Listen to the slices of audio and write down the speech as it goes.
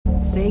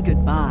Say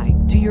goodbye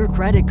to your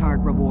credit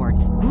card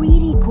rewards.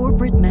 Greedy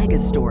corporate mega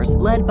stores,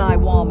 led by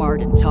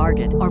Walmart and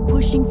Target, are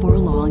pushing for a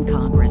law in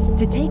Congress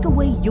to take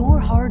away your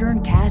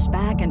hard-earned cash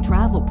back and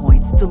travel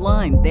points to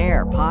line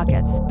their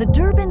pockets. The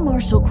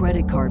Durbin-Marshall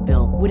credit card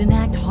bill would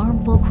enact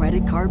harmful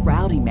credit card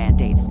routing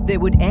mandates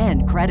that would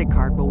end credit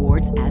card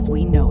rewards as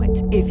we know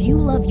it. If you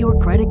love your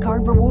credit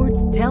card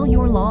rewards, tell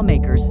your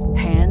lawmakers,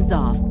 hands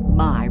off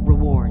my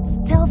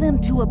rewards. Tell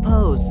them to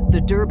oppose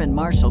the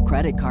Durbin-Marshall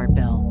credit card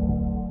bill.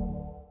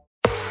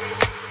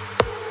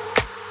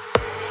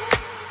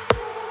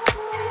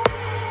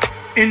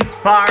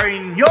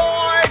 Inspiring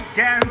your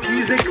dance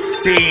music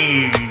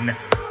scene.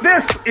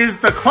 This is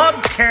the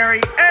Club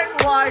Carry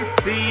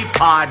NYC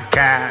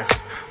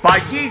podcast by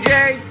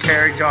DJ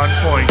Carry John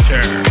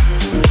Pointer.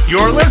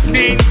 You're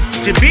listening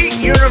to Beat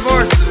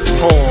Universe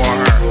Tour.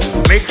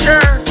 Make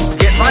sure to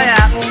get my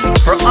app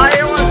for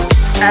iOS,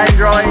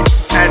 Android,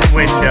 and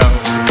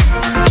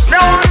Windows.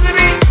 Now on to the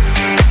beat.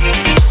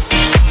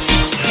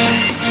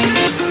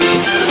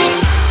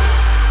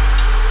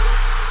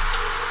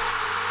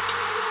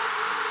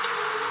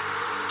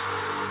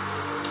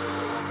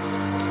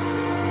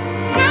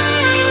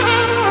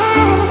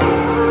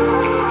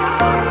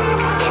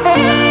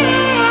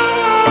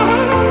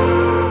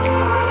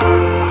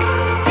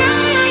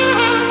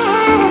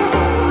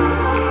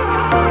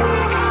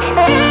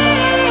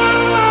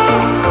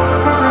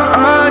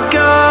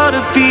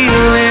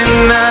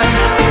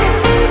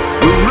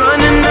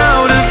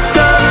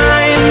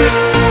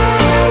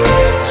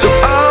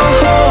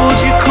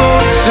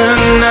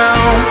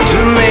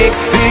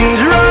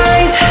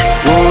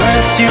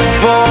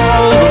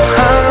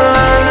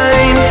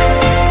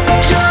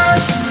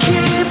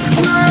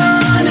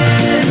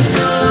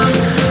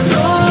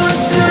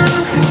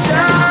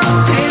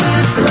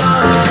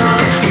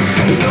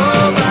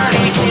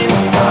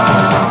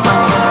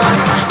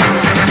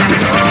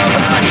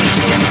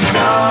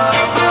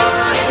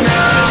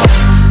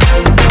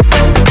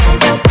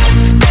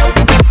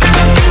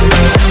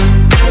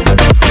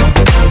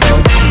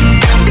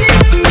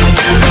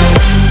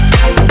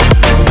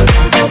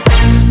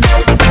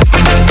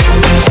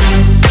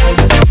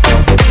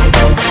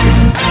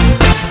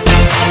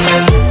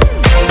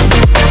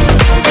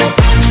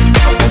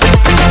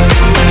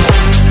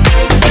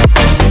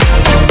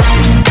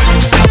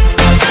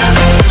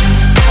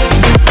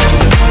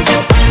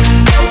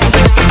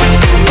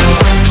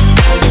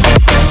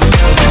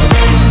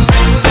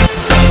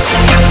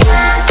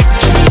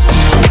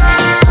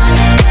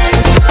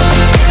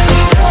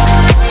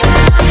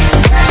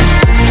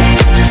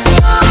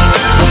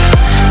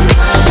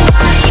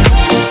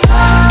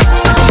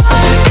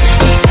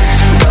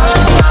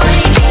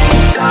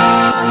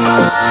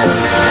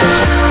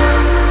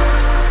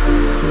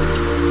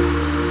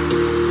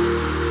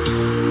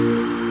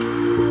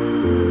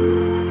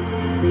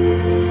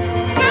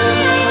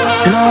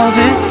 And all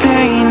this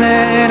pain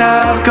that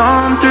I've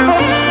gone through,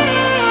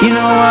 you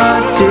know I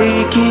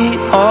take it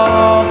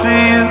all for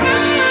you.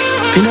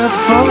 Been up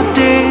for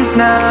days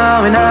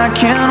now and I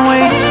can't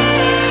wait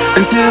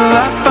until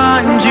I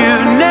find you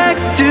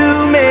next to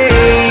me.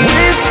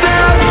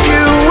 Without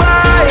you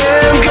I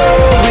am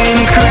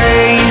going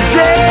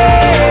crazy.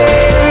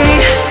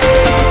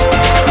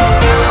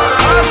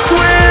 I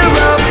swear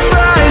I'll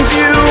find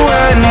you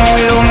and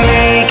we'll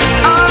make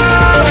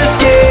our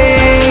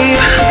escape.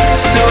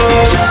 So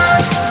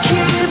just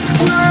keep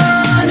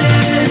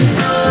running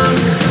from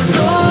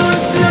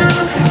north to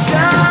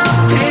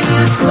south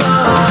this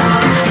long.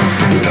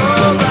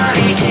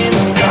 Nobody can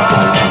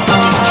stop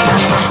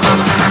us.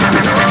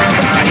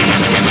 Nobody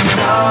can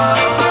stop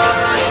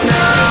us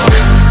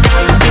now.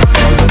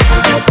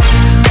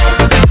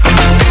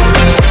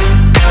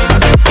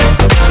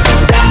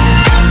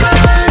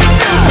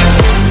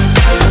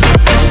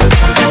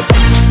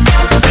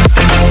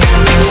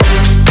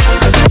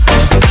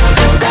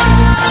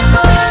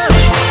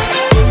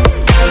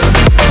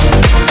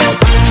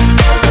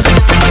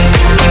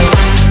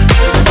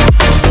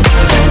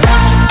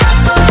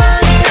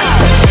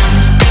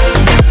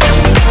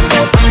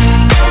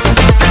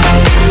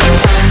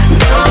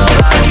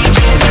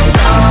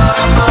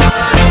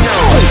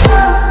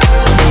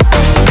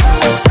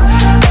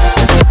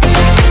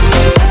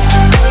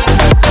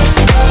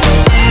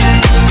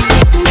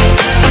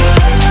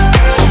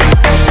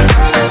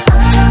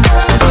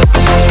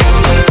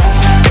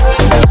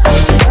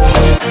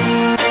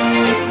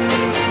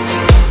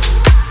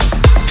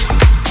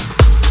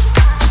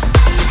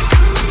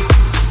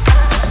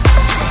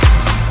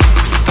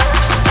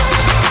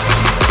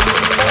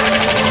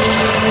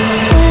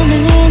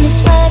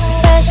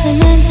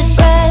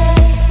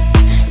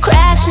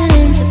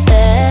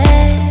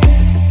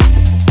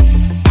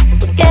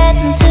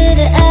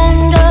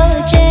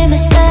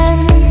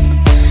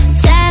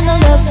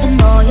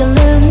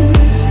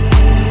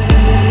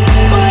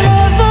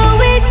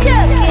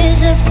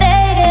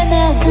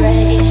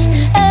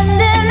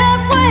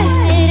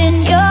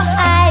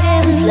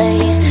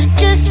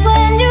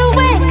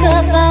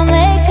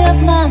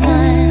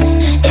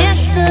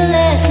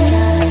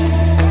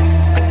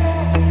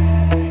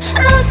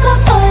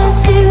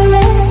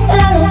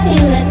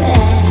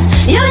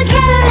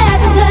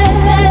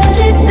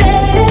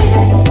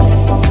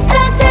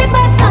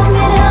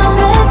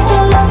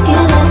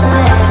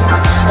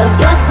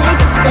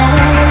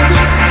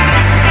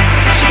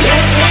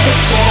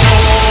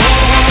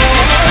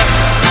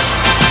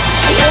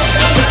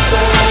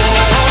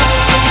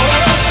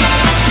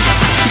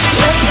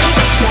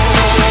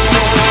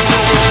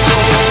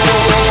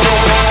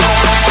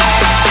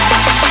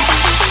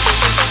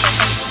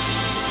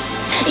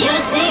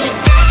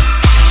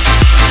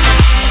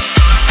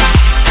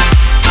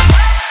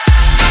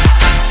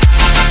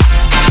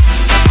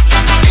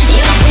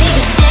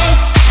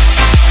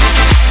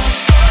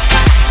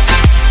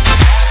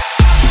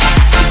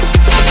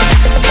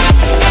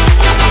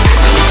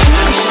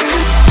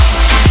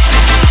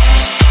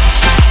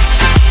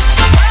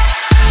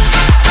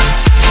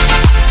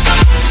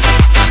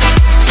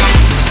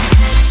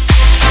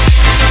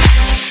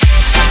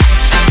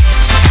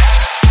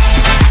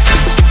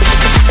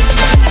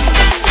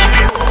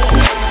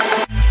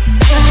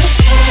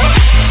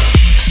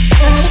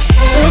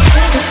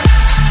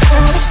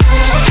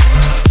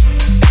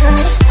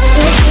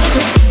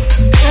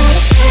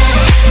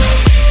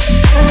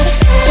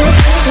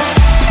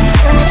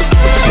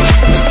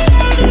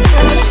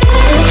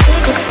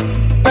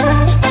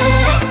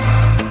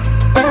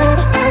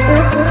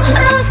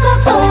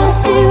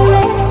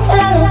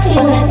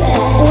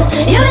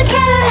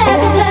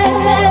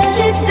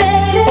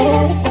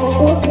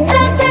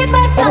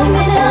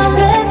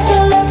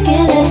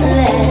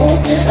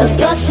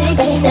 your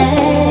secret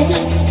stash,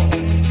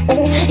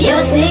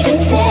 your secret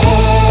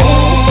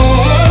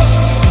stash,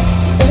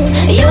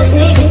 your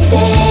secret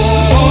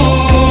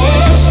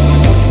stash,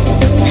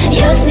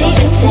 your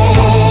secret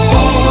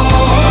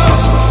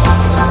stash,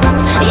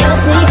 your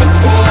secret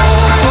stash.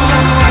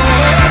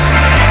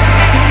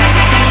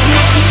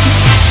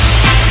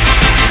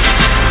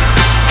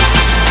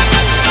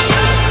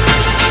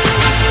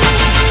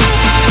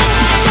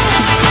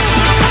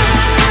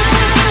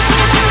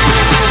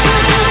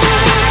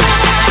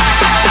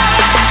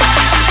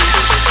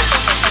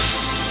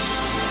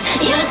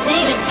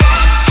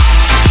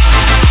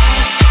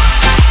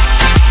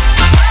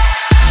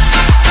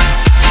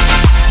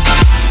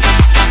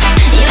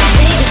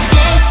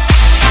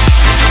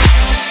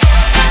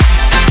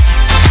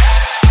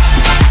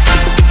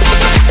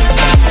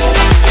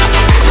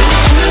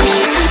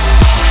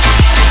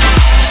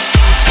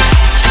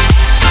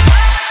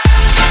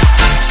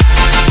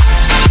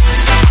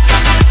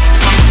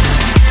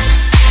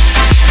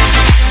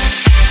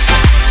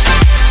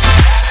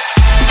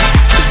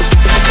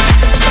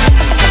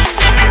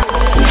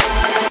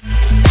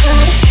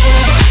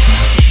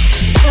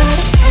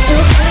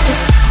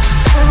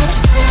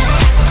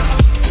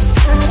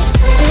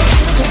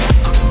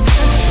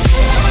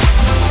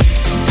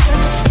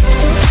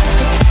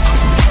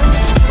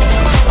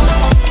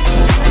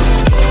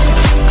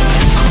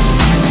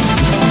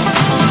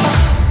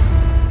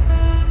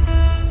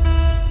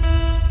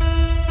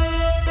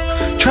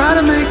 Try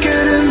to make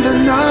it in the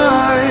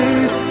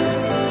night.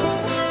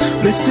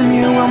 Missing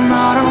you, I'm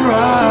not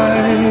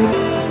alright.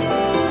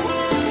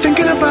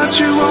 Thinking about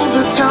you all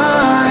the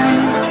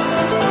time.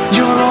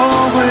 You're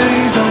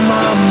always on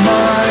my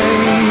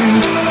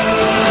mind.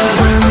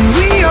 When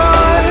we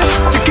are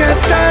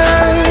together,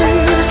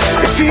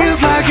 it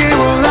feels like it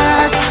will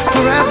last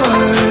forever.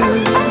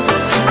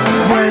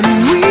 When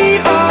we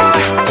are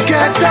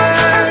together,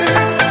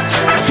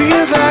 it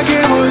feels like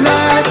it will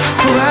last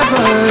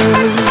forever.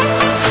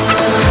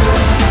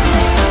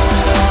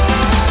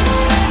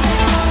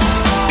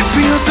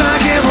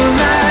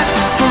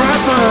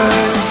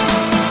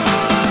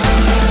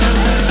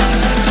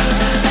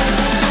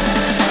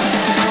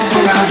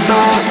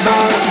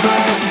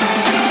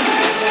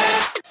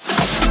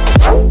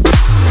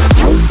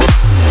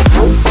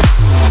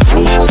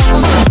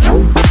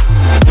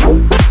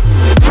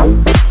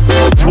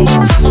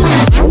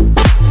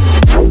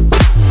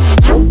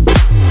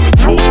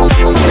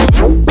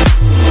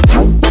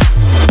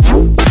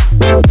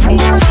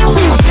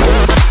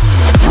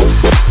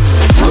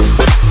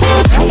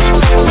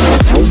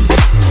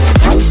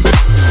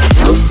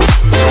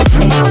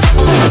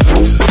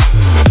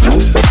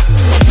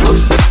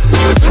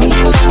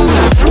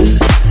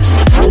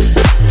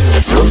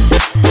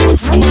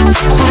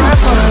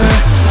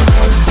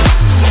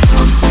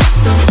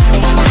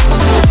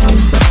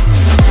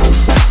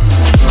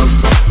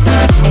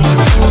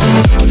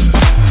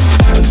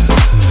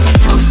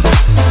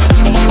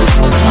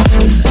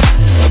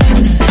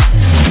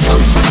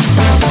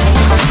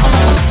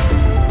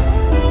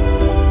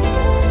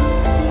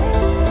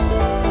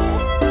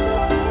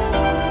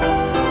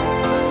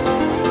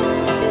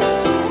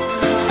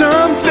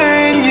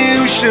 Something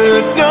you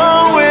should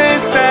know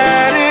is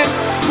that it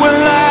will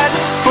last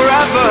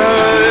forever.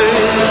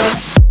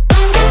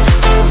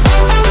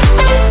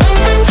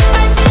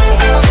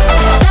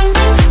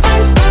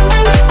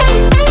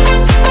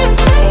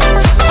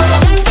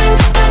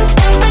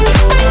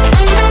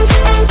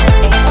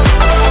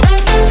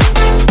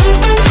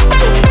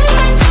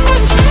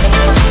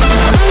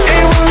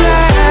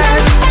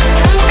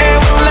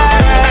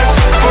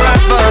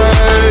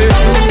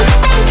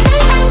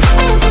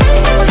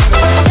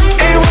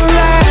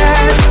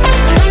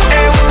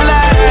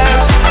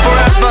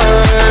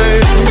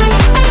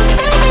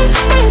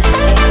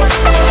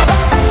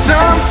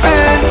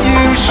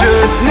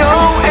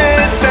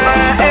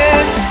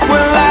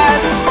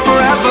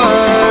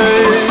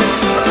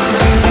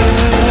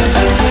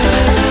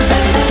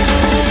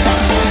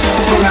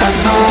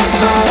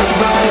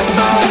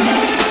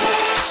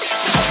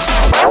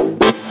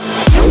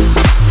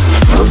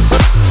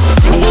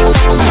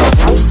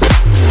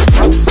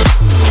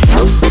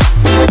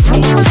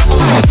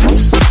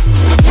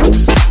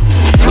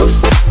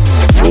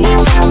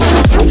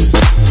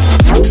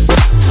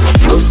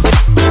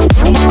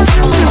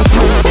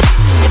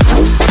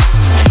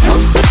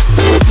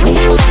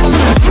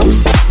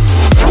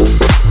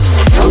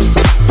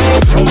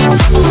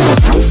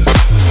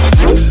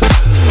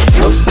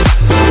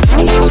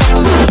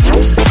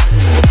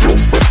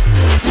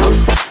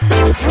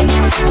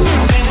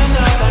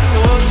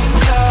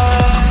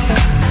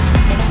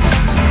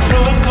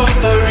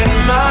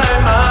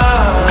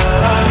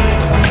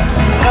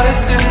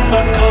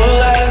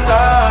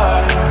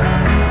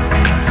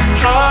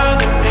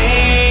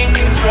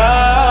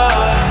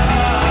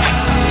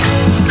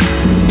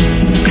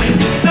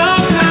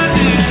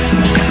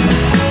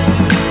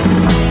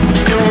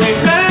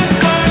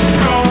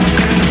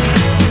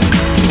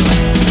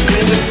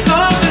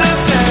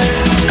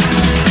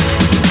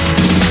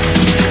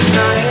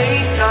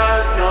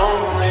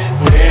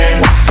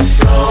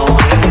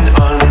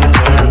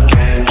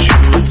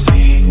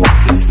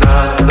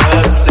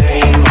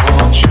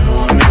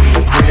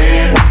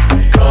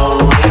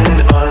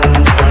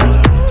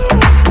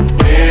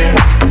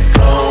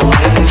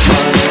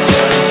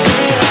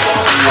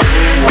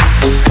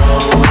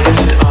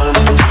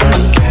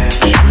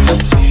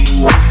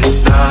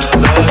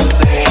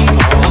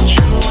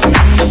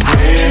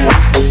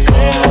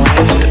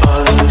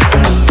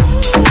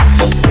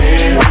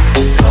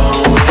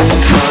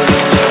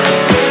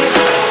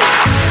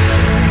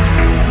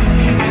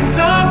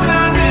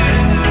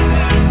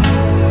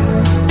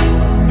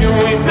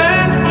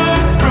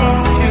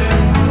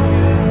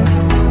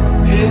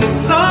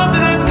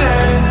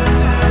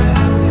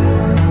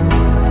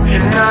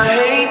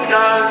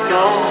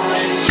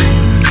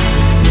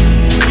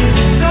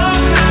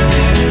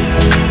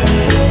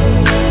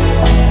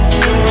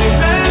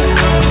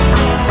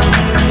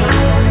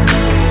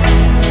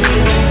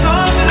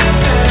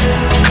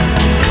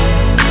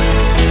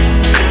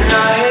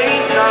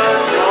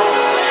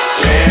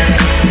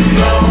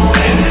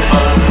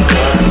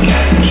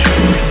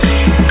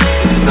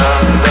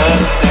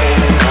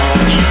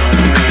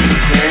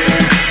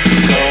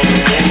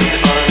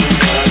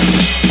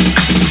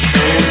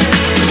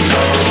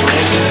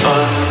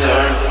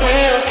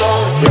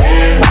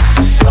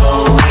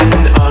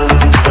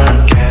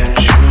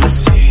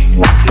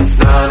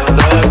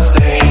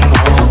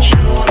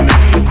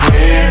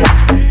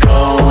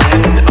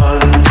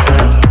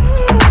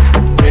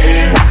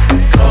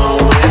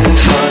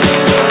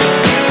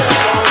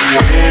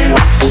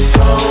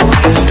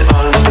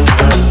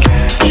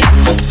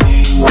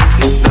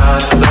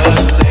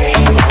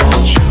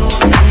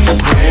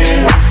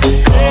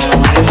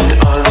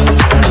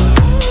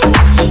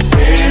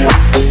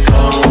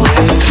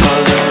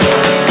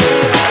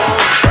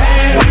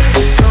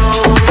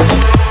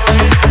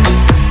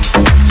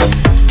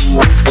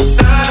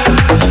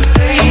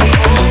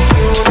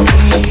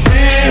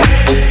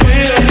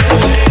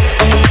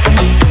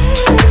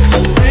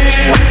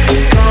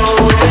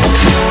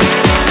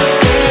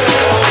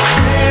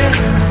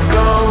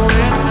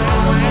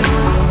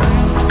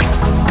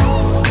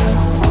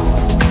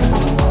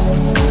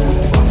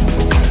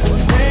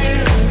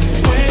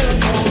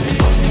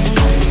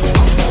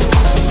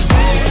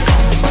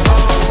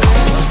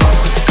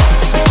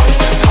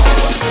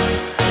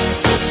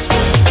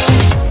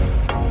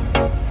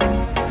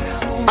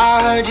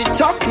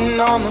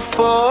 on the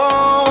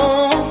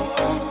phone.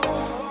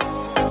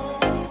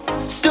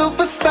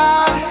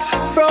 Stupefied,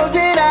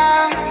 frozen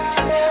eyes,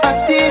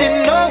 I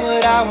didn't know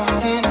what I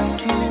walked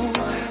into.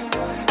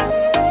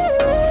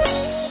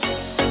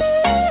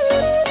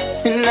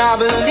 And I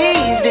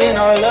believed in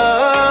our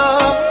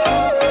love.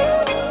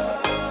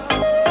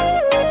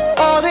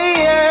 All the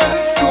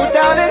years go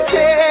down in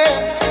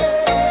tears.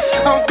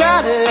 I've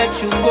gotta let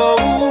you go.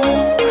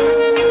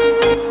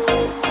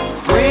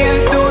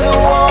 Breathing through the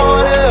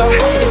water,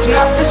 it's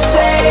not the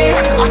same.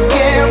 I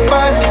can't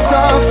find the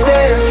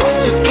substance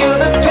to kill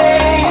the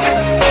pain.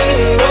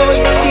 Even though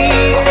you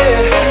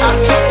cheated, I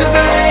took the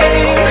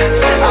blame.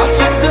 I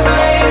took the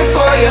blame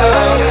for you.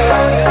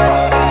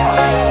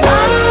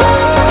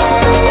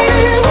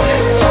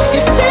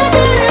 You said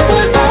that it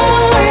was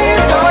always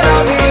gonna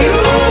be you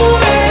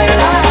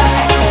and I.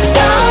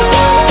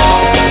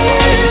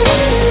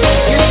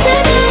 You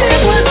said that it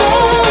was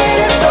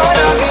always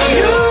gonna be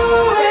you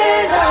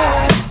and I.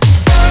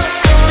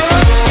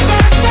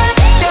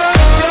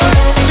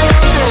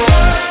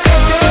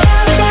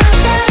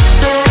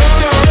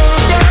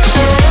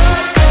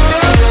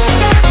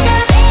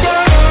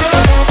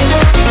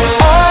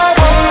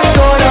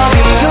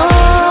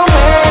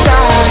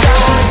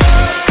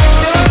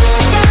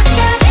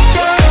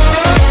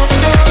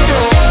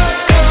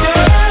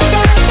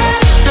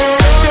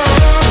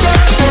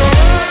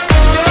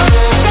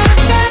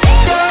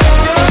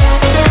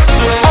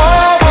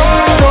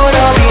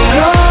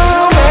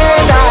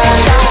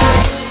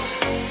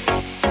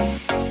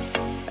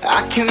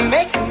 I can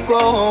make you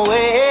go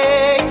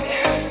away.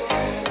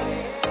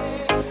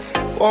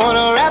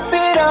 Wanna wrap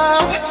it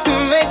up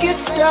and make it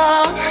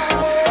stop,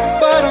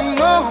 but I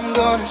know I'm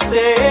gonna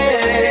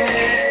stay.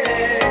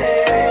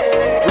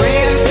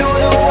 Breathing through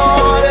the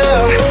water,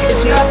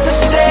 it's not the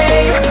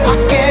same. I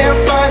can't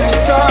find the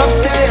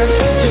substance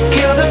to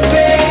kill the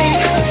pain.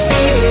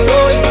 Even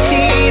though you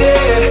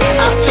cheated,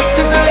 I took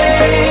the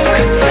blame.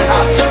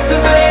 I took the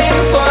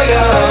blame for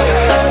you.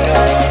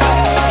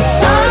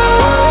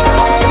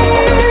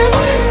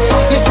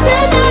 You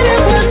said that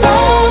it was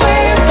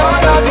always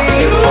gonna be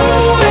you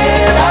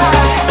and I.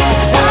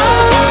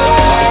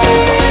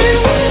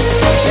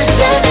 You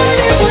said that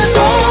it was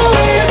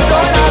always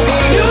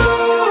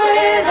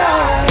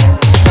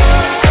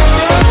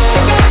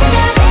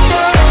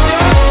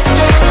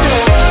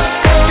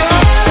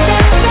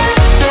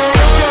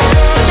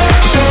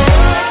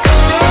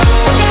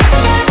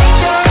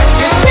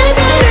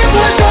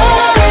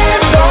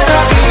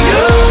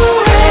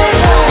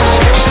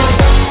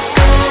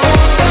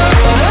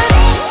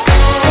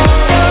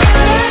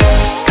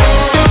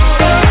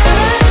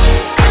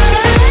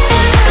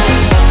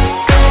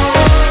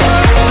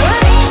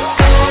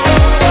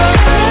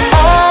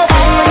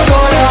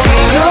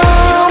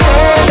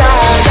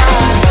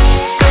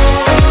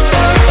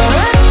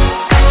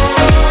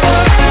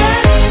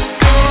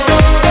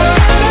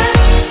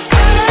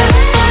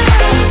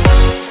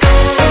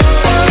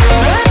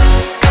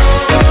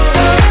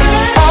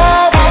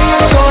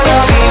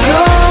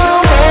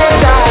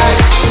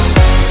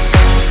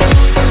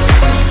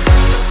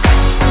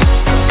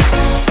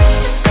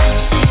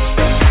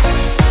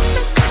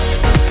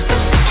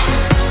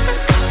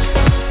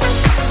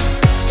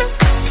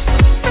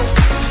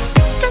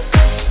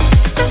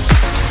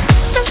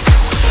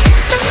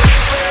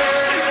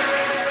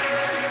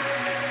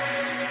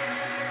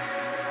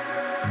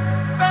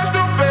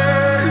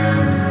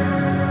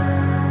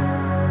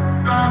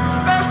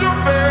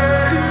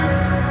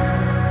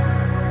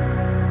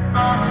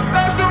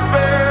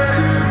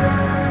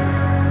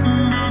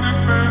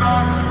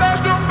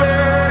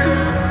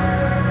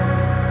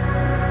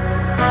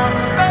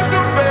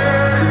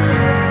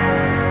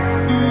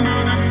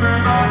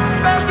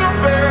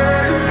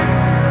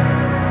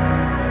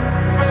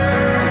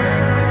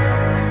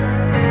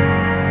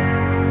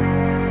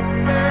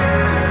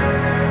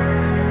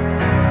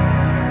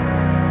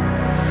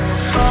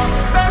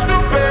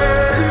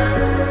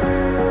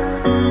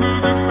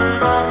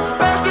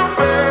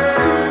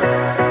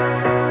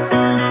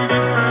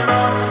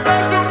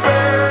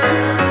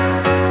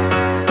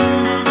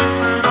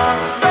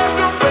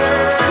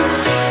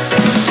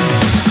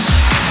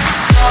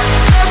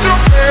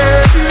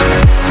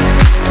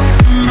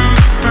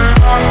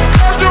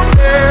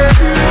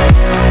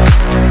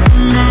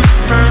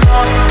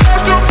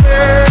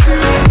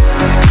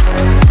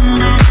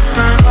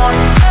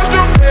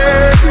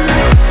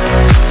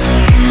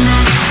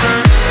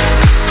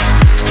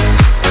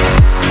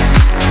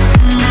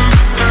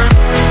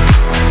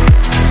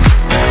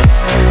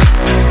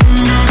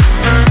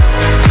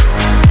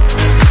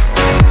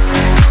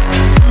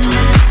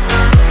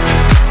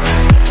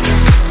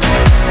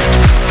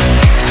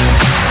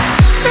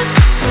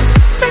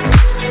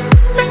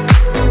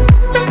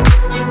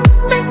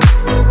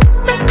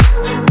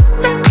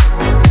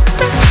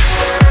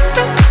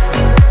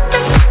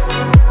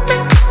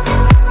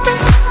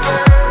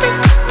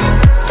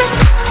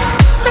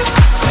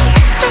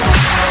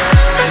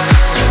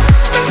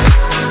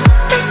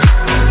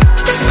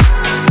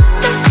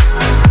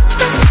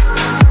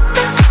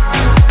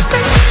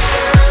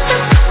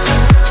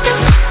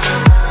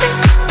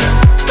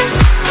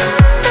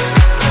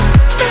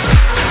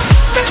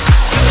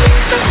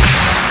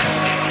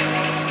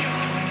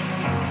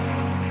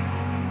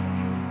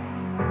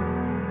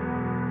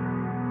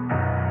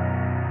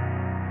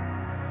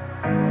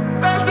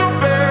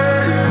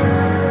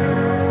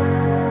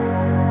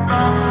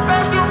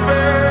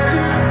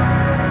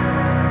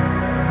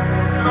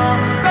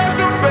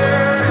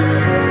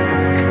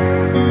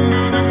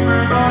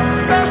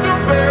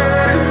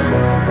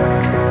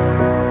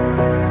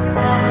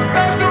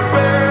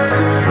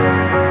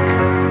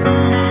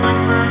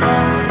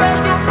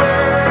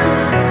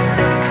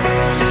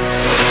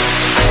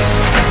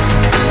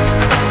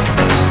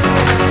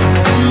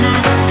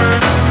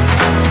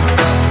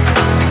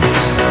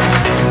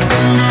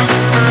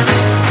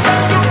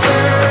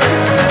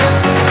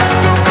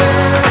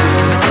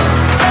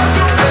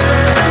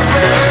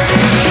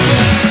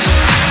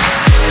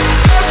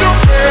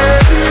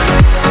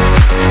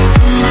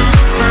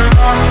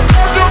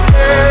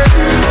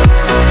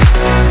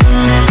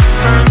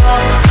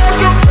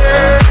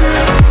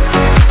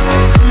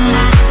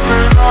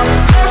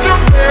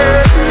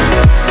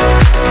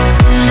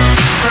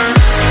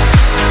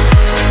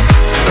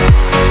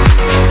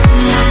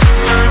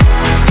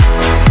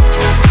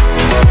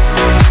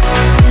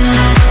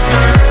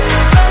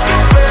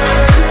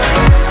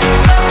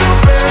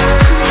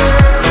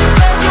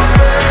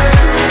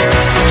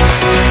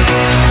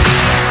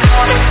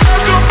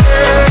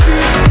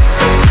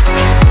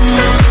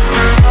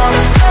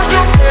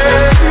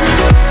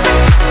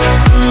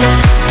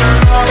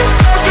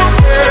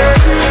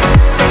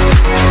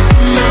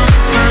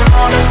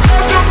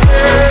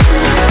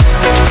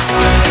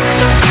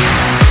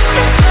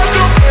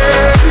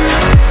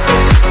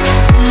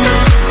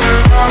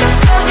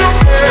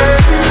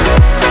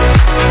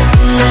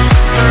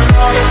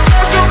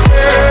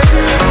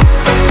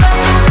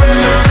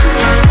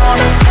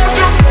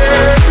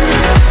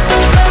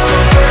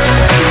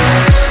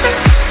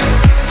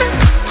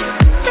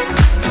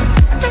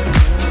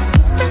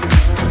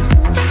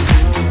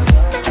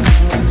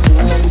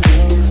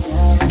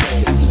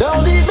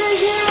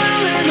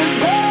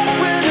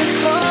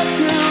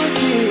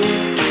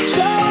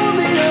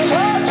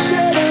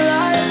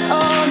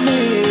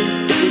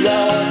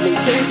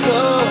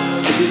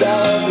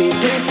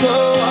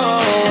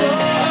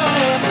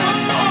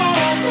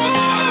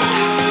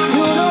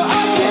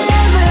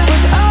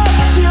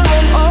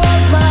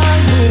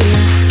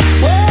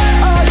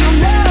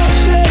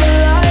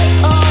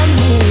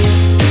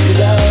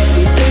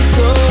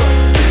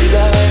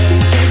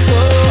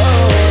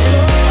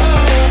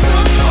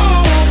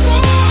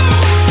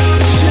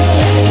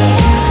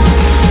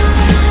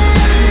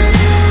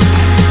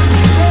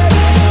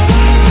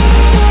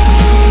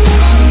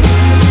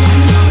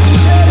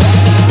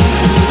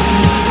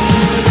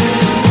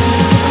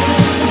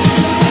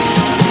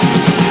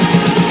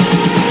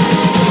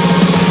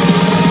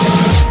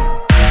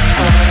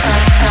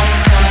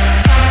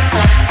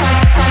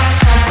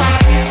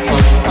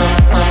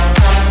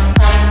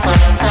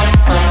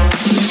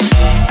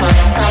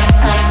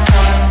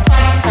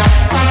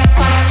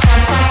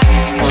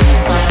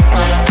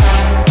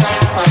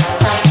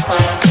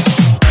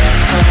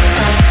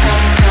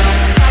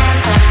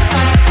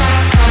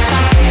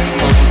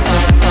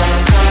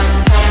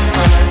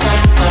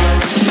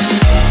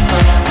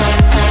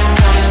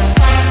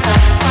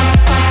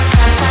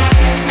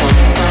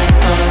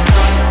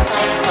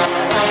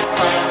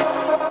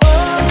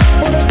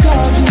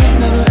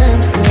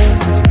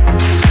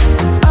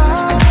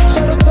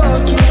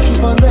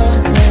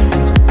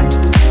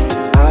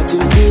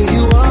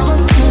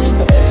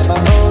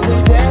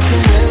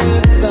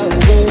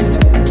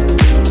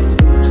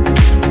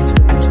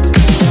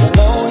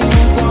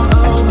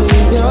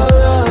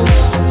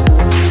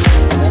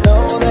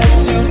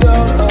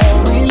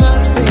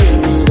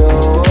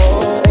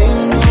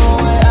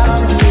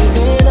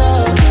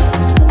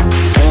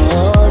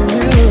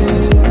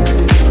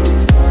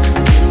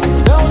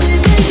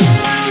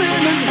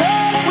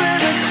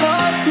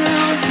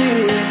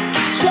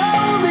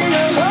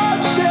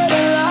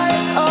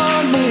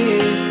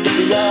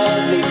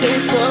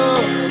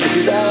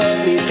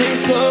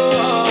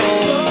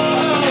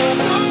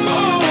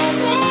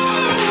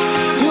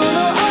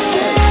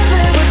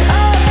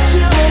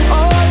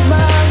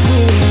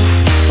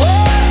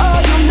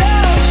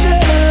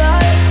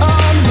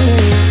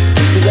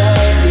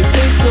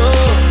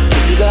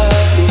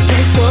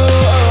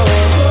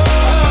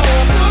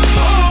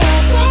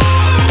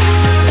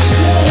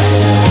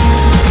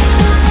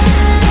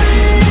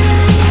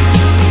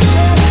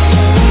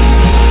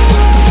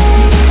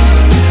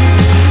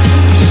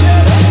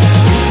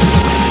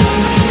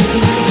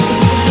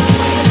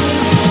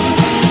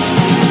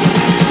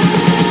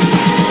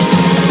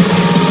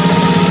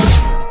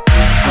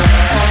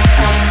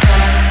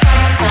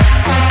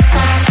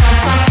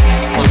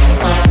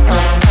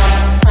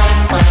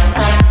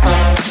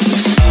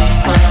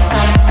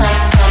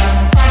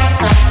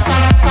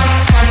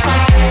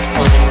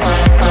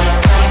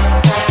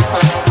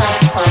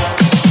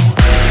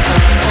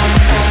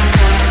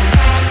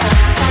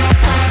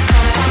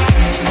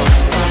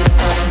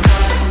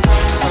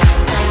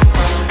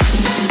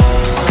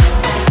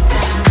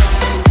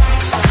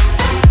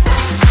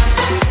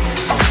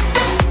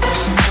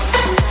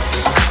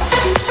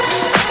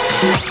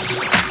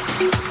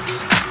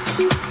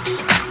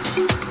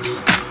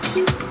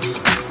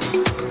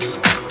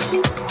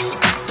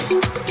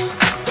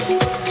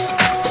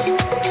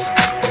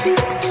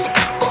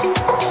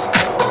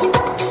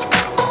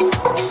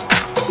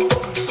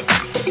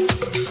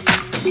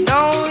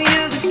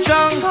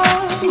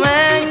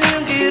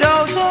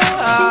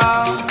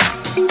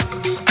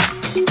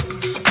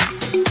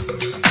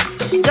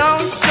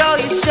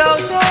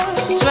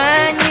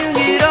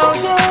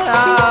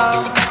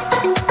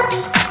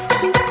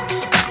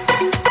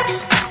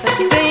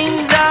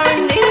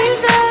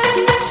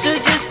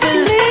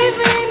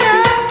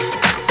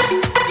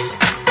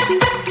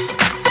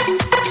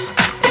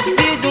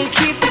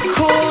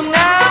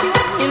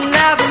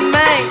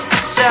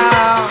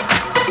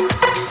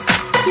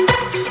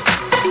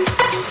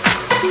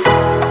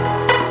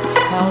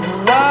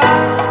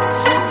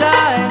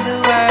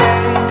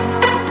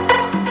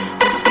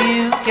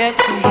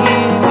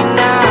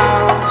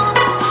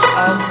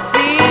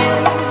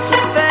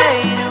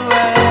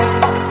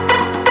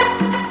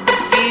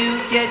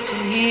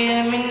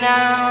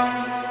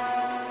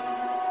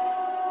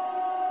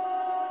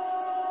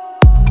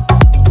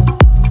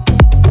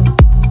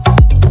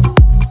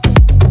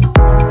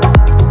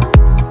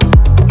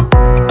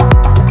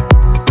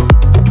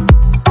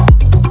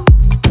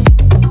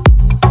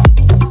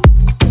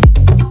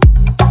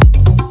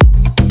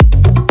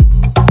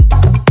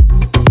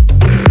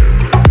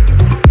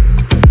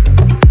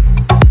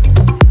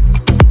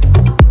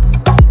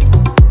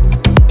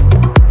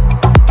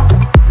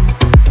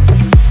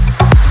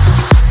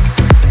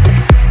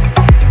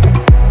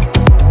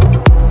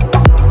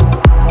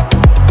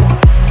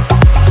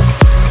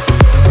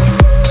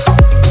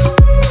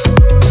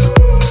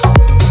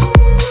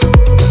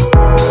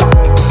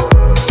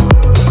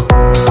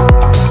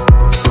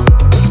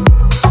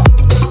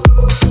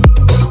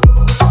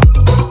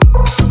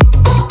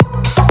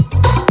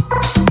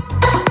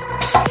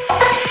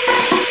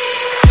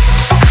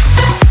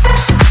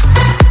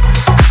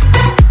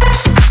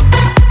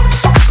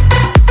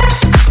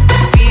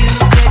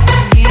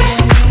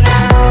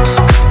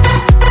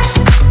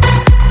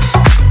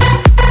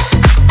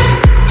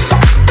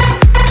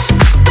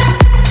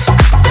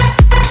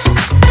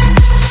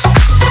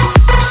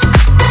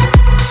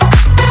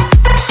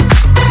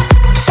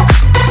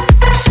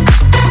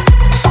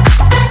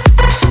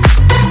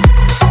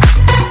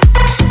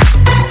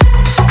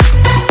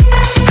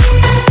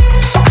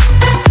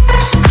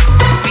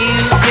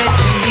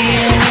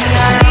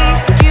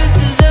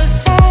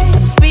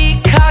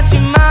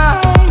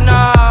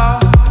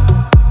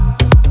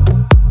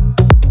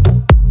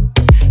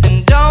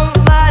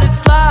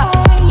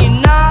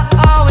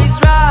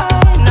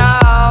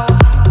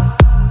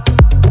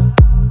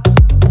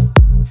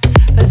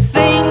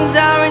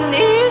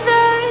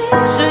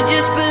So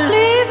just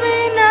believe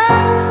me now.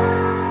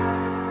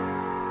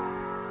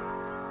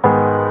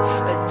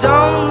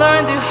 Don't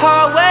learn the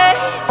hard way,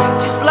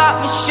 just let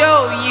me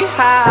show you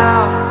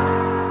how.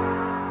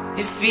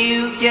 If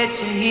you get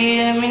to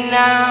hear me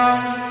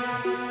now.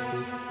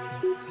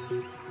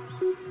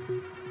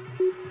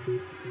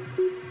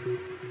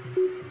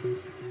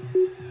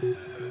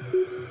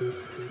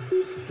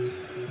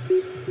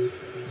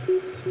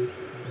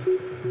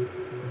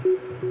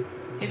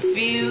 If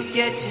you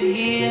get to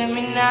hear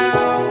me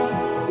now.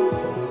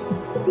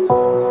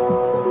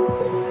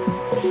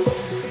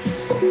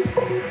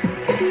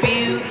 If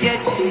you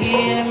get to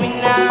hear me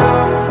now.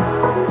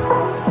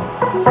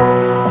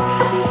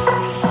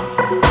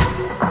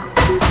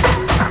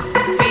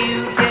 If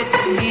you get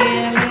to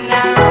hear me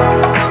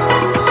now.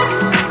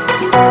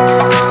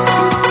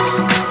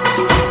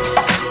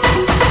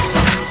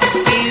 If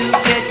you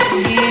get to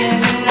hear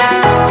me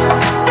now.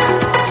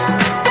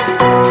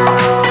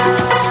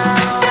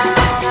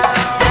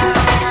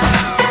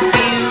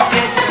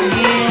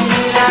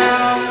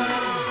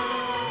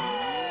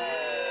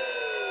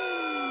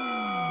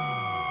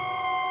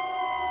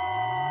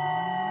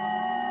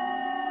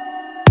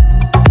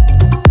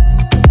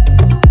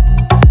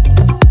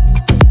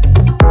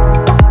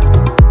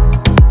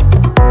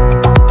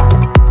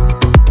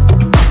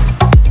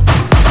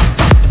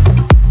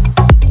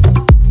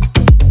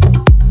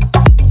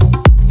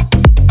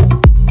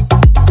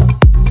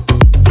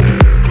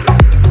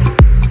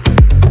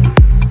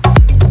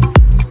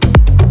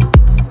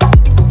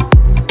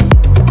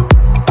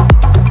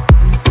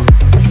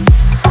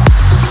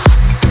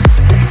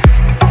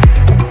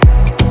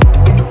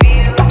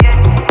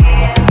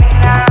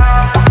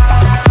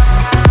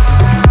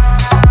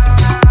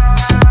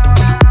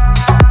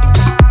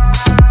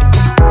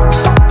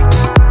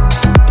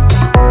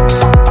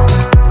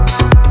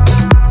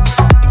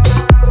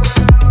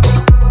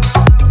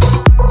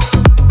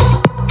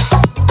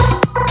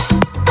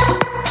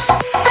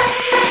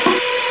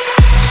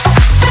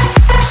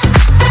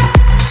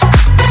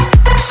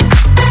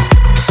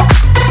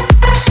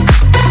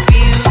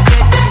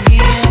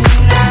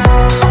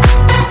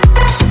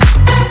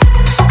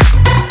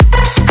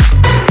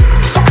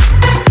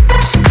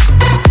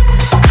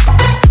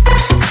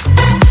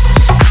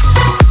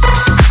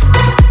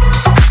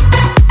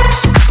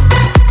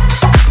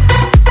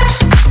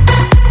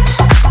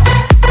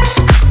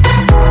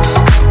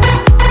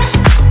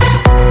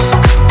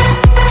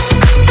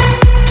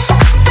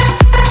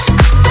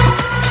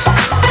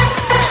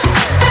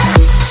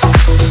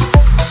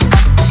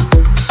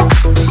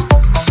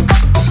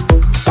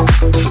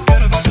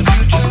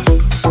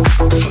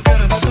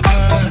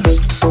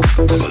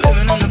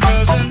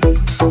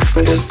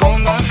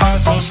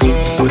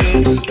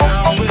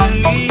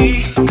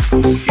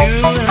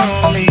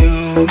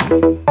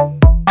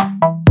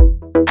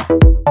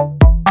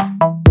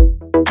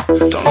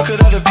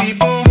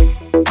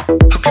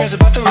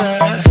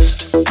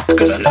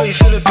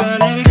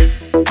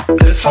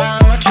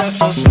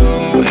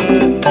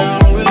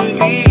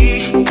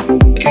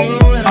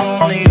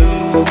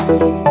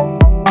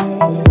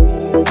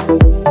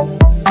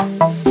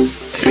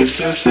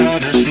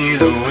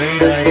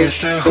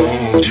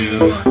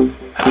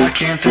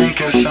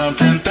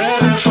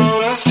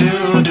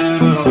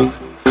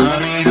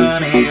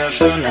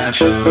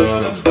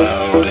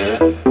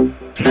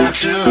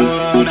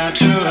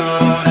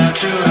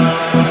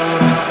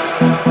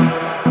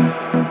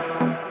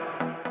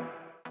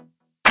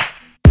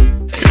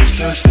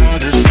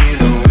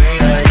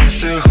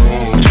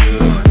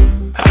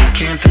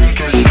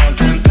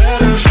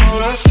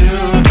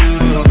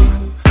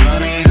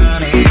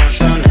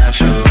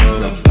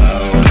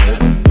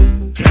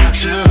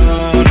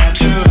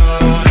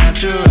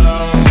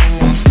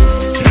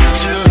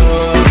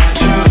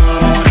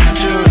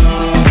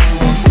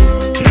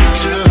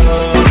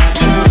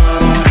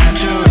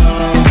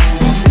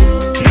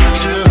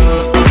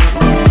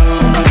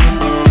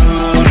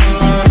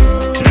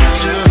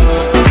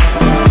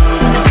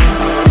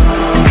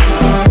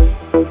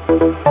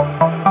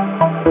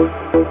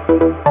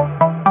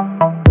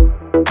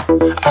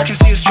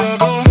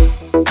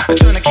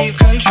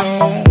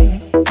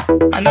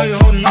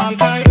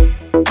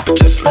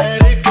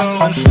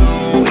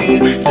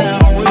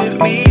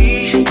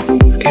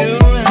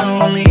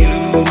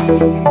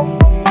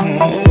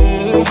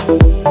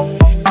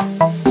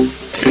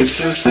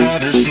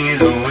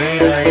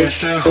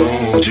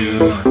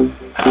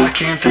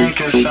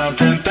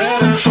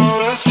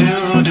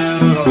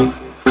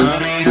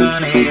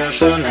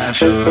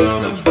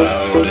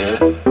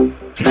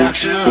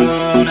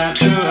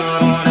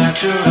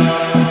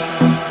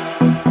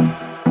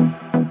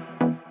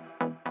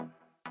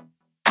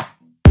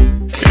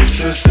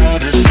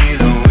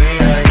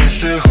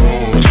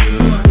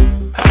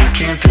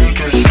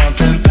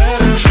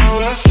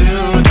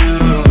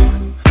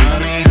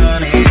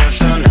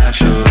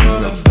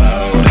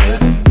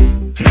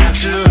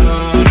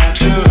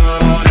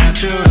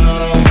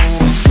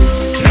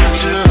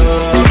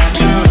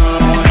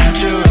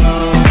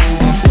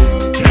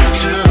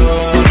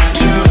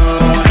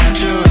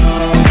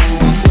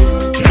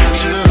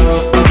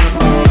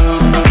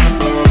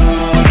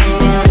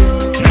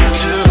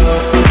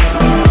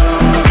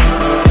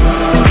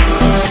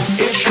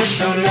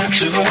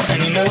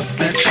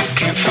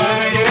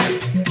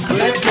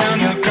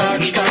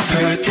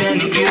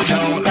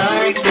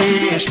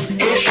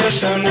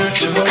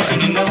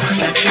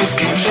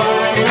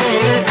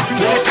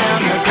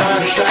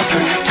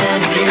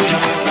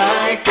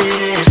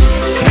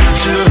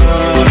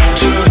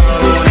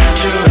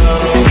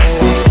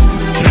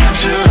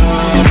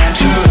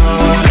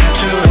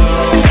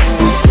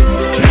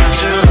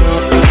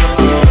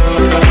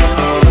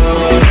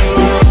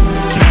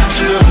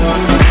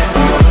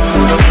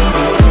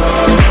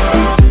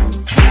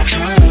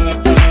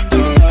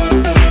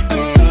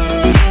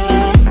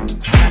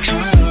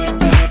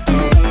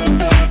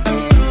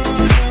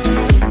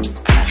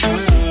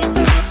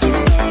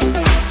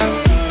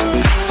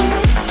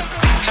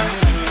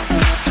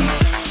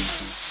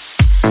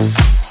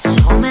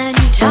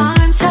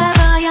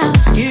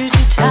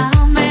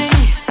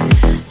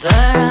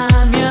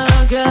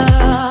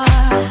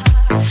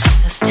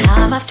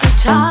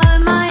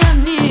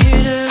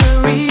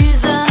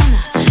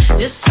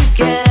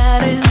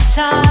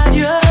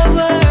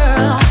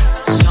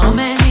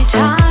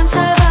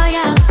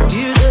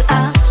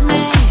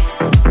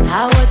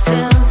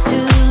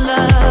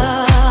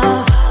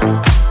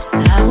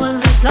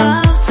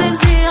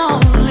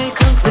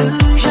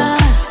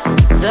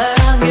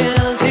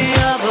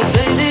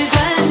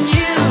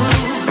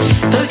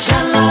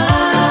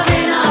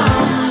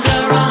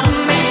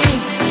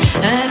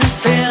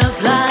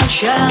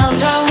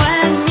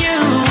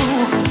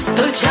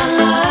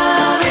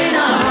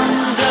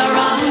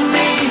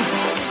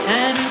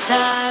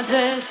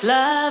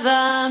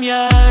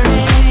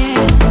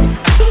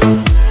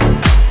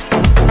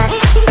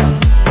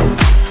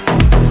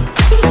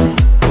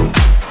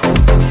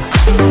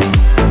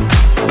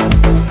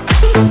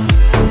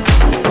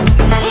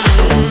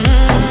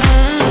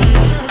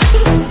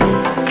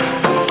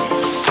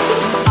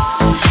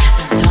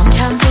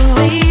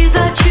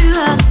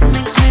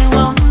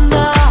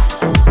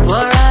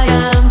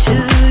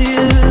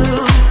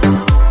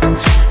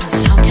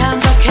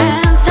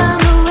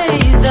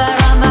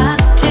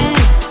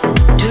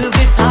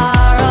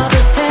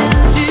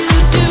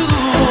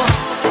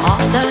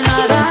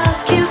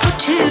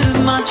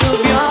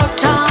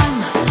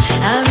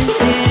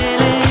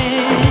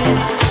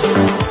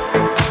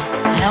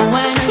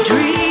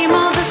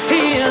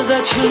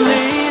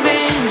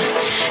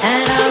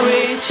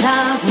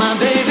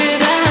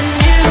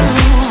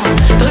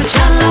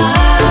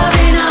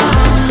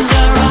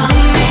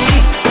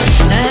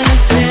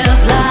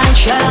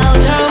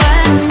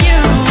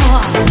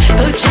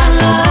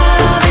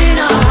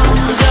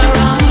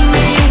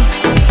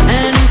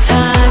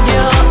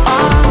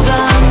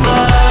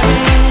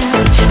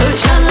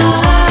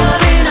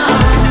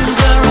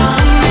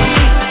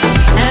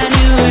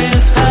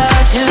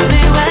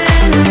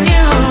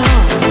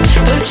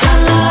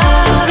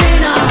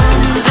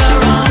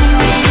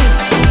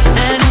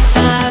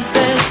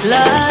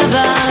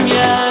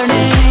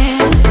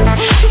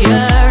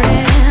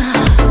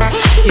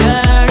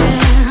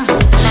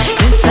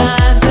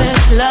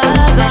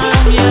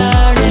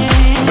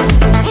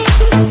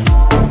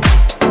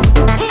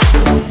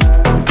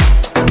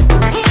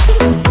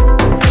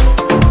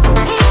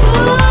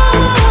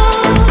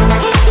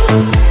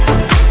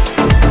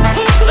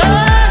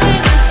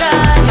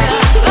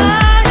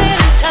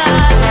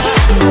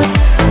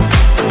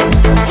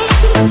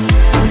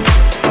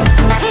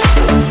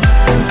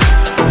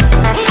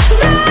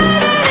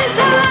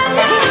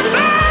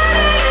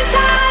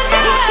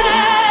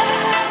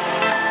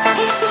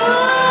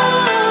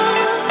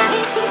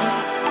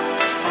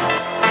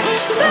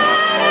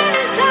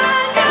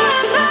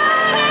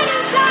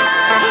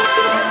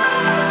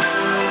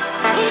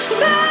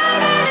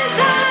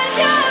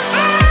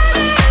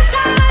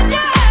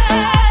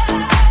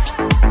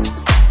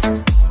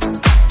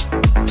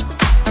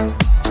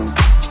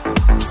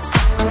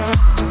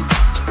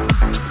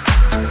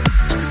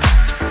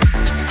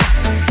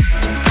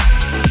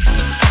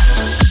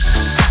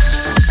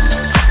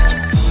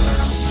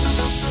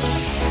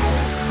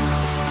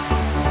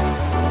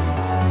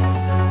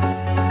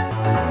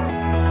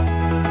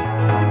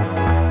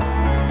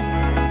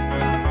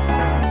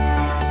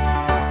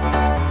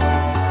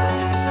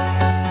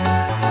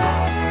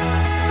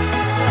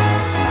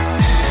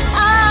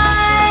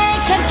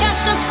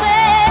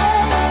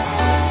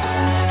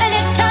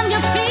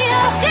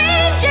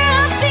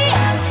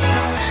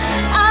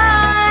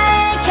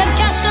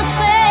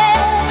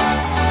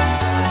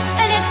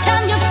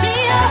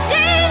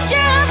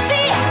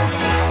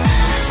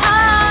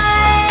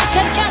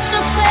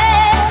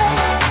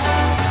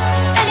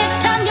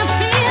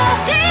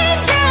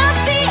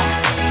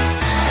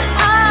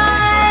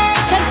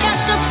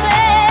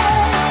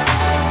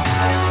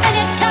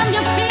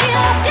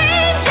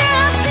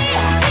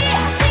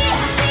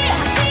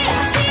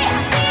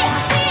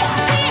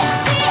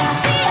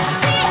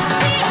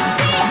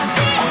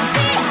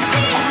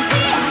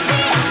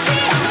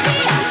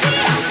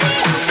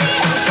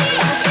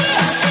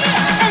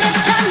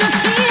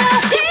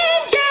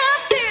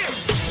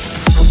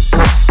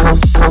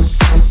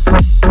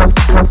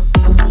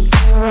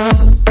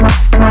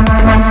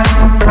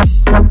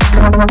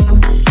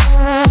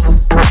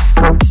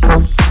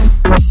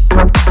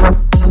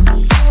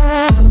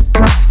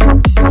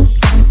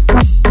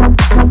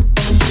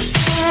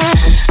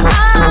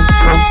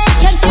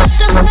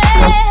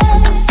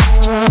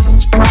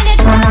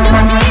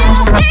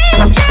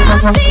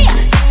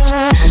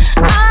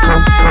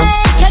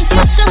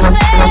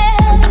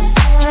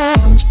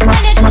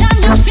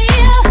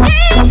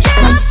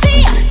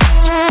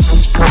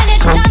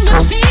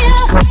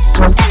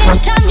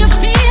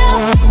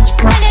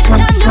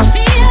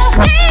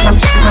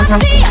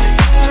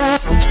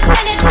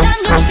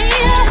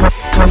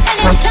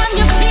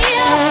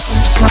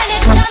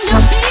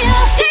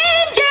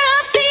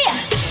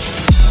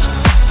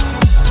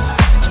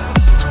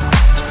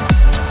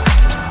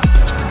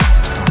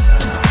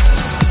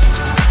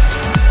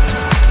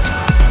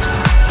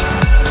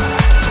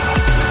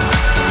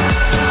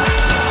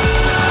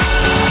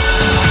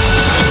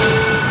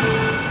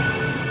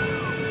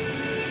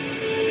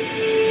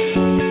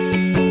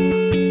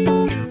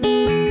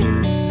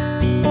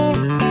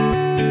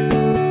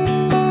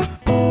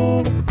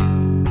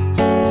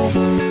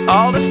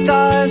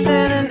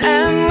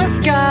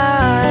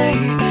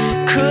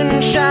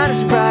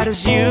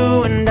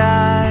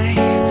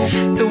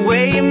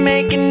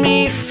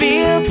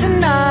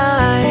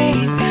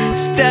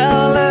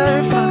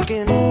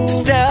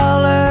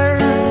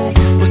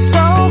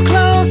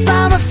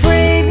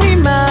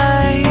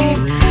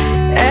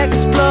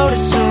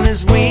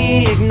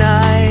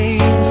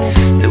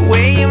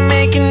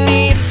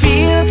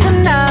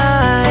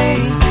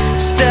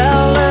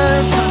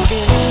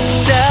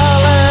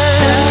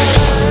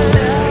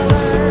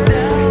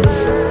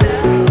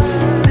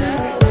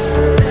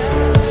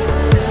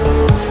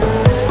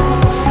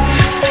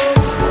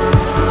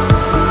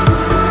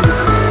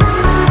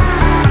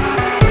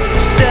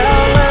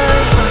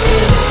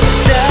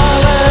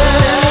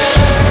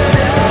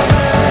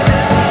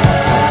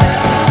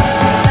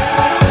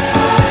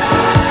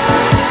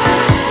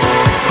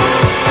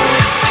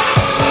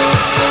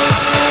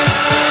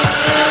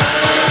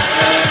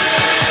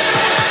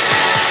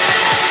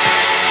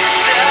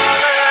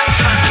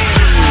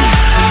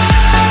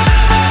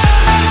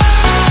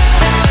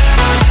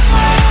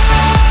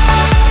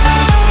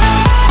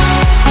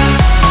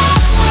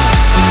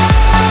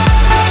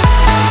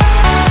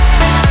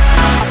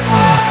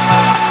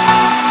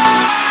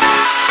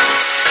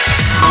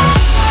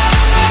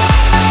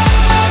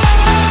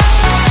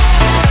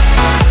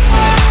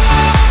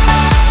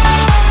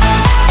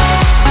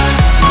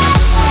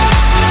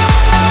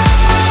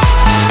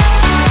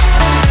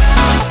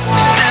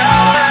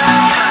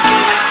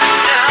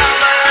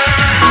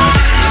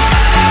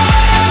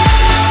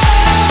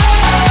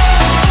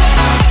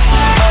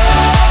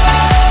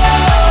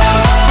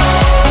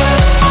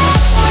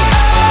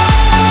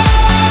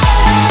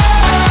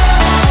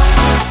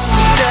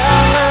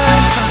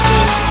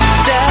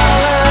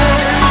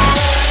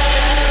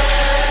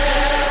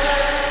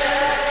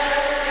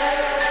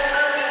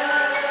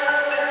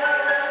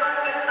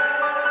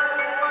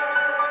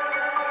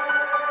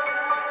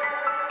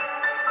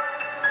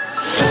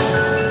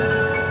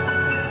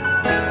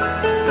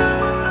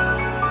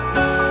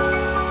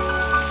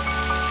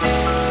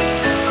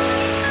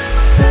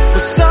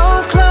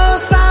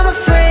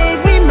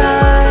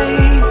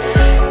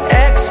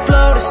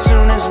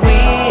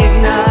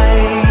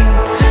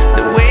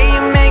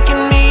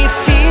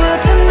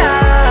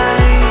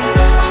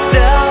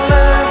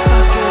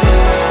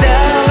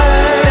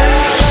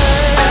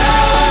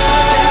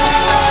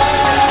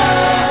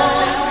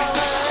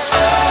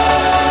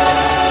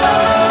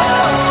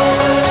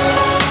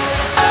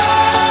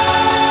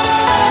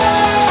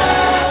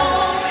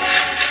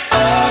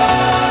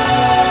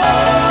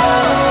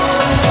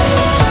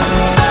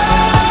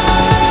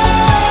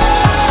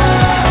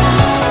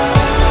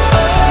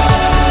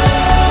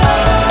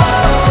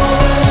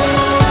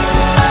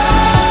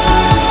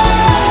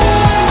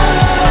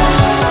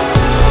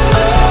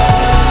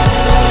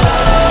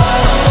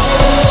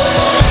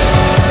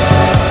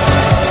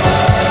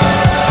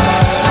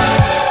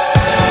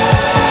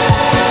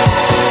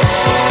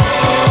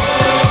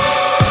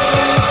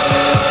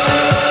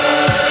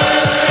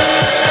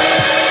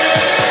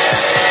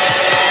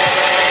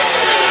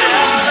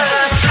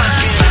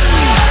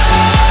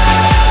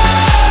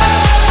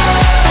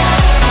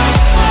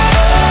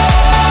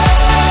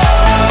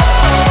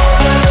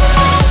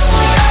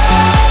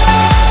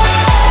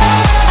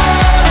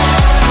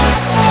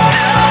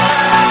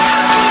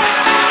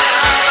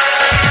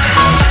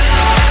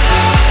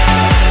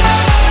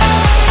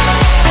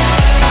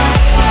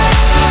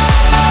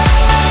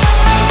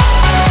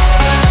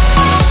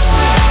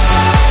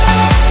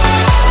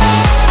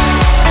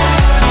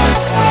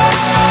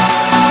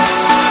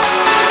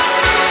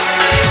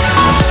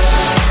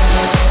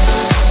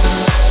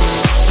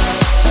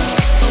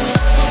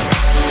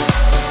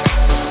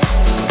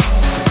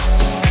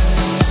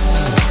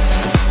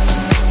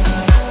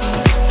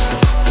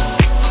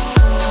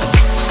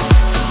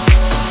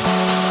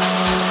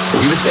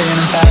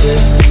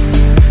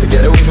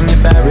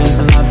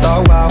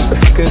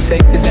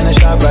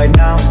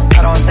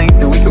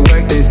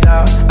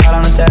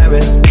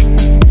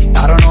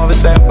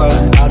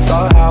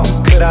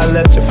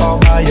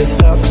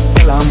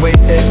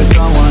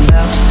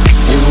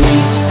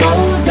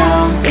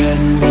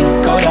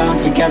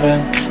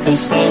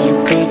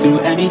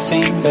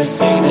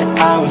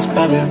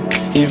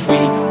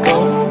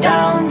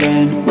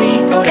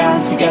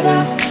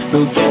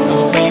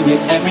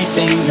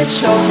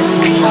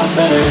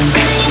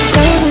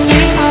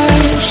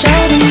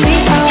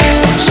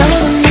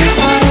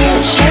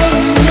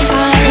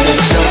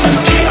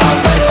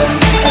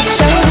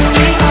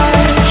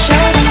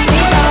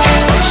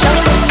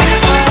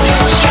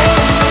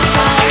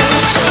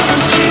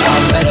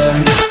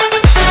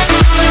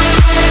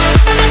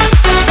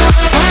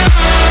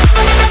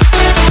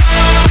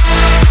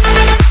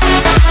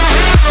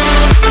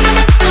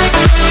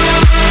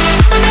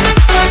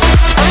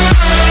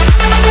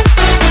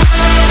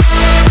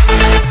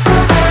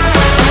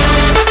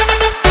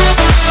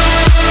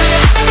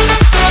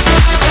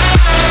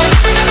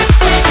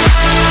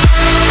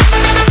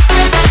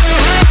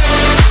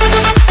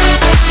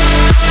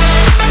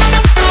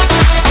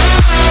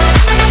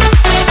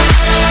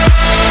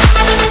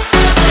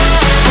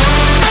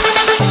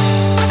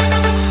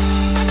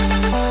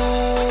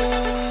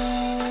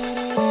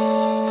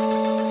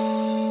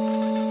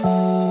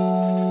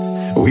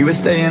 We were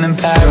staying in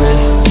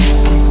Paris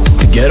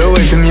to get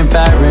away from your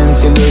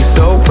parents. You look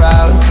so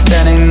proud,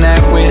 standing there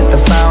with a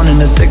frown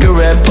and a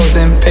cigarette,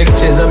 posting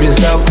pictures of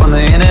yourself on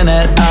the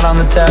internet, out on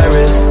the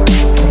terrace.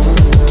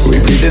 We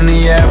breathe in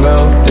the air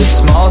of this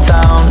small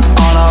town,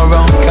 on our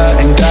own,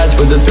 cutting glass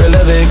with the thrill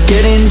of it,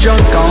 getting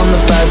drunk on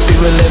the past we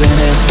were living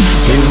in.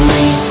 If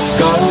we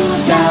go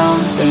down,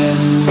 then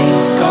we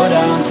go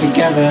down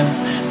together.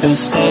 They'll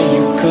say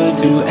you could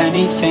do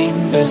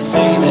anything, they'll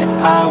say that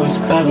I was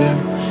clever.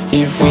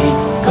 If we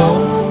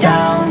go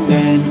down,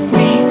 then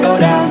we go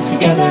down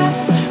together.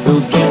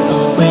 We'll get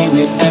away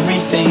with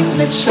everything.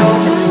 Let's show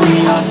them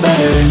we are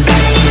better.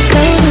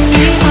 Show them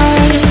we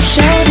are,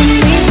 show them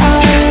we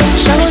are,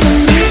 show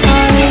them we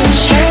are,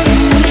 show them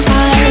we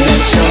are.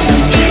 Let's show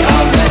them we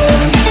are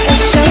better.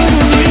 Let's show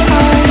them we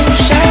are,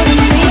 show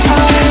them we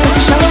are,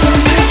 show them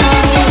we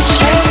are,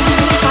 show them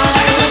we are.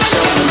 Let's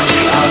show them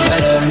we are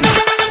better.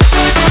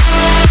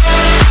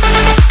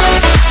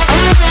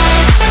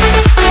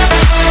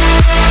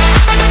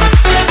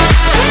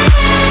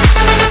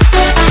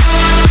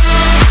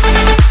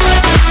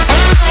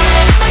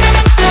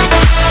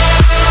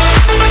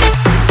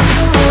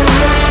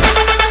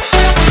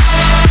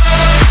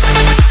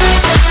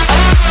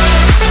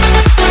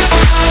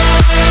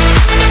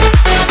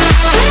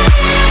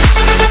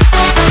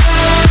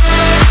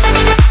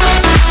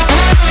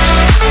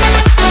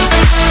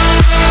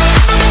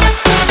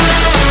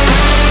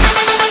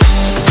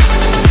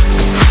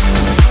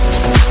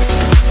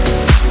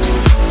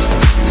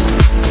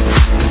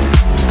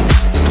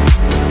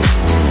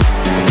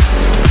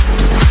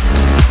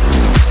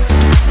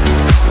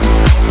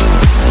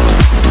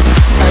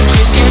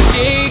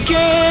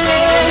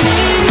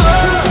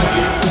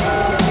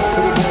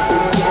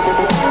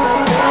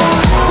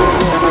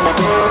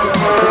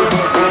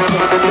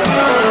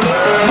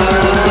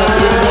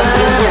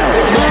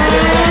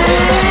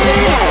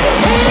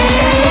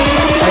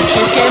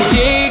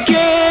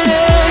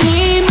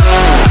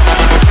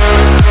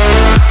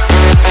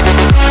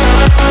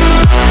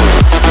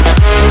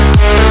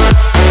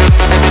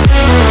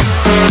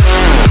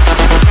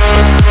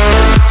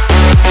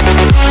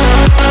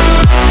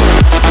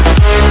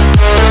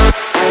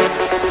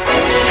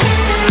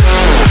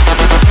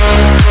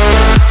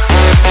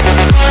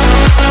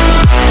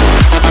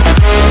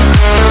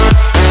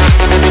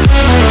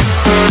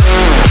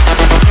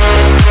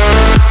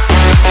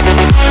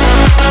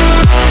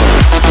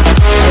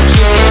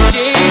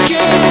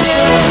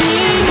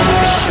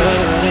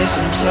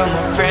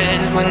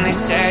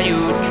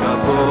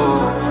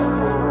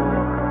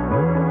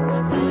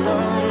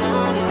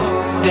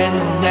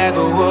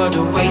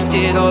 would've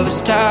wasted all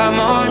this time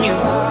on you.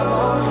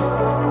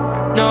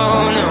 No,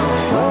 no,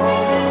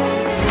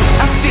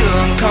 I feel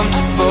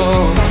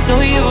uncomfortable. No,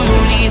 you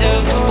don't need to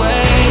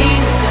explain.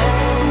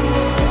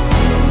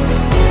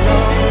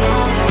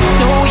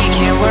 No, we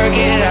can't work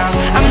it out.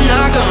 I'm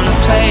not gonna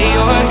play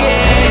your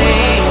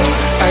games.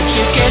 I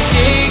just can't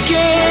take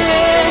it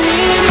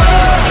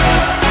anymore.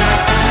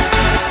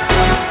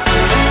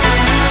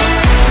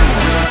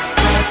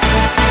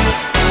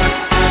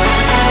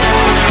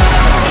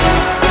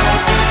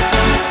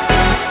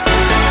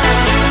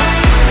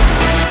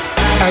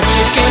 I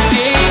just can't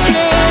take it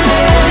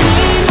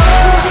anymore.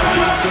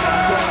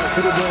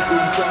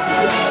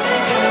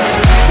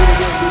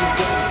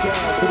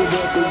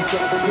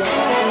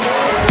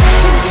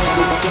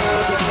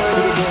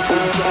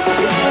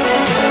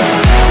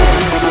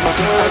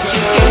 I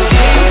just can't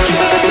take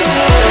it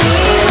anymore.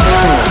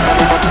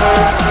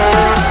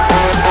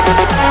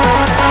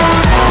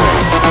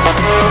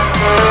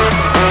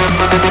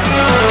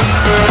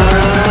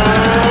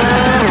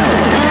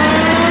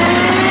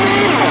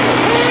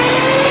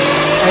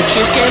 I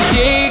just can't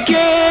take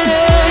it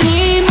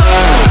anymore.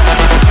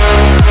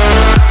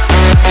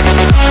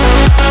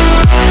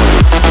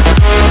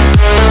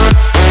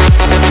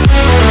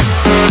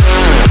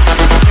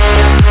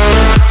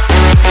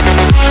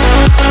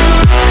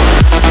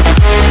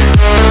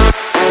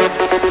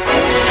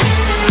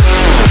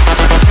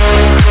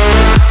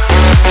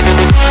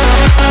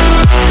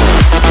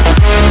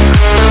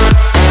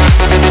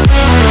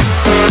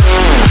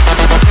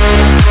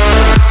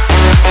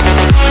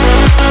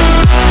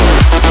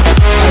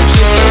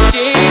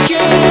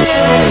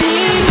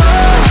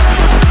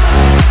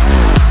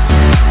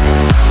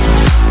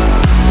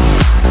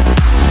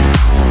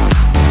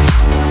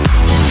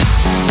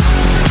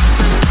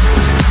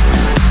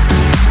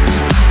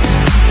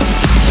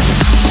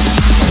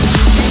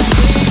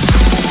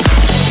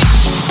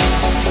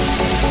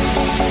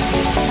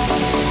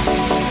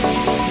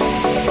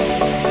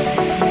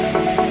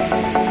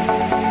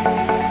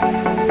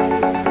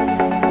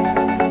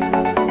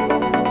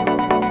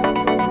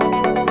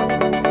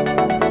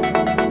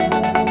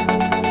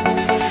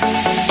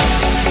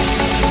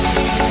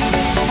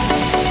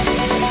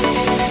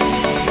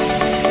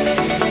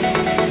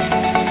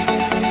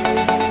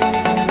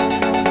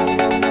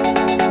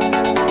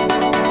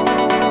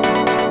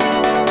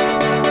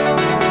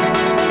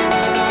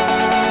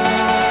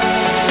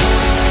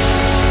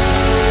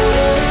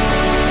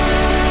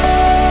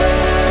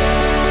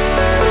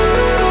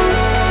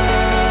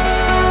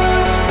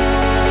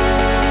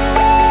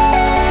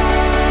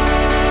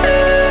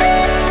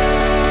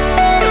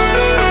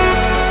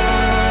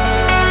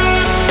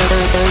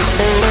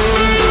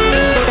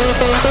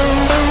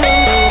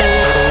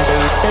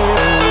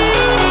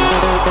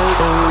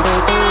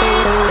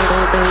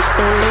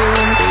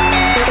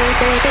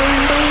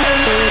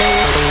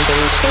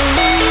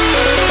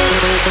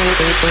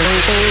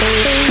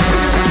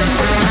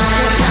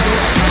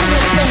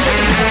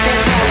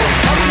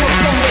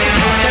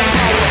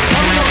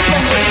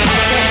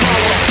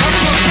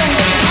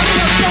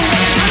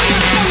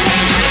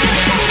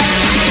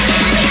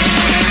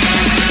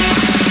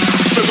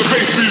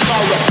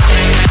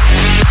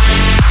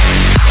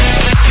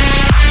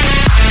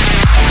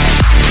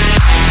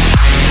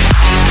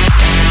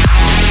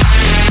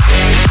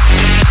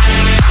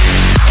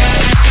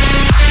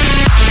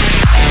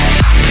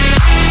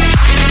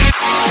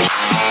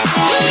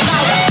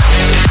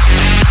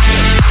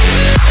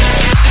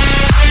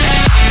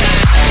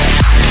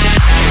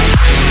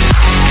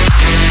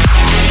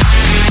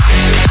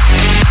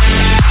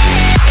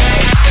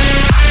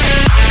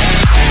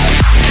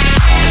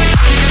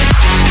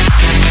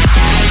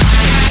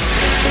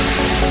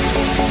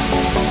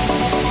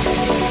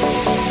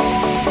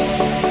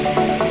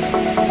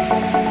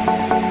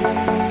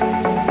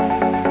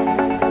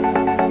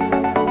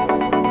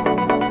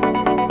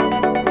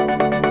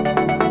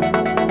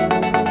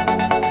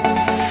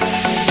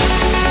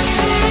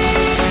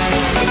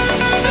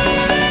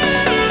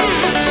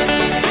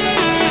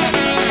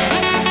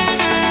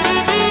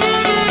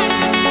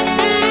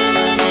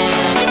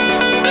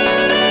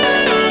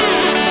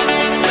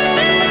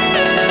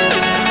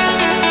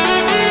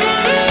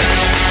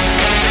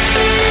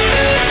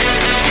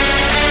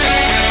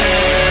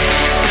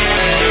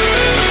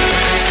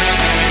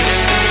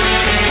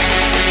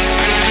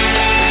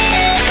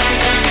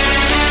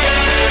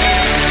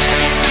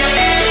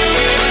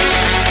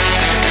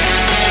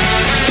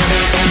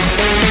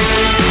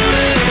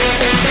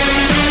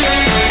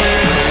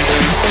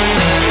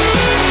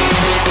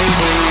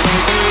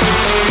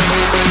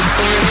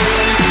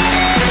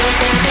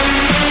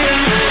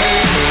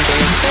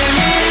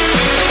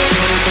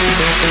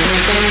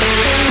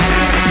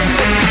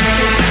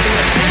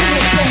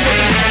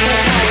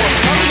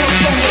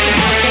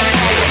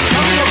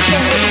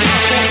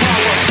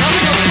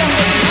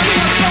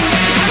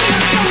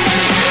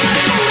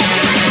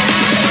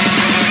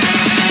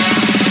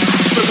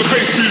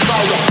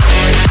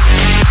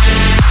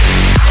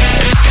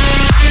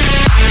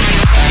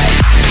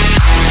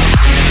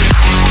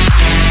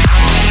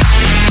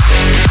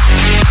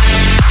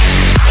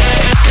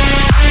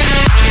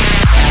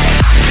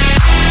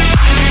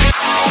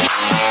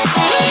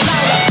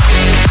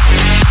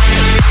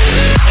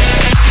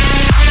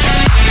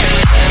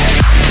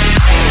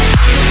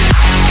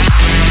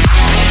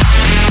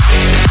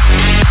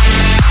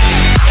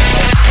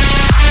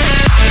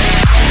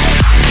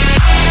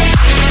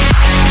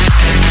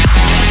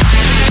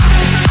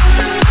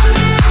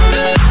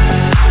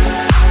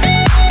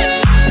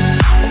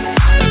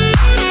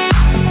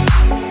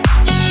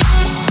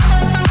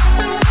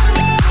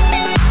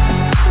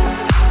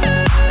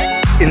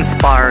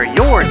 Inspire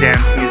your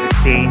dance music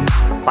scene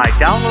by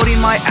downloading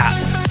my app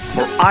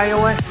for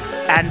iOS,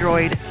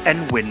 Android,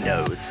 and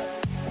Windows.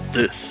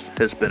 This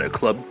has been a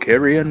Club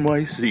Carry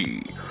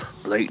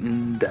NYC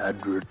blatant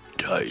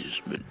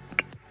advertisement.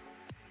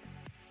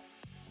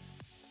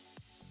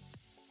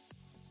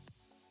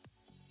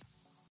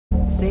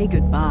 Say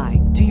goodbye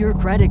to your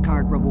credit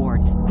card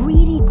rewards.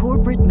 Greedy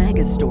corporate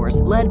mega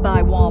stores, led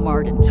by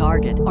Walmart and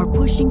Target, are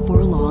pushing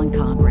for a law in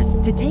Congress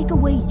to take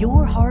away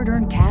your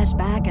hard-earned cash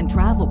back and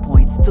travel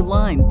points to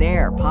line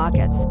their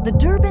pockets. The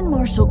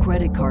Durbin-Marshall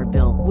credit card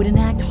bill would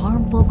enact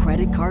harmful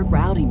credit card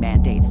routing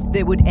mandates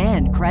that would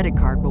end credit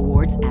card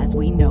rewards as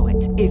we know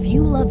it. If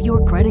you love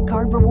your credit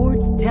card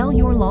rewards, tell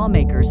your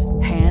lawmakers,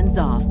 hands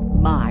off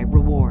my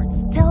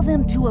rewards. Tell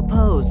them to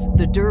oppose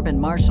the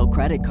Durbin-Marshall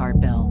credit card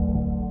bill.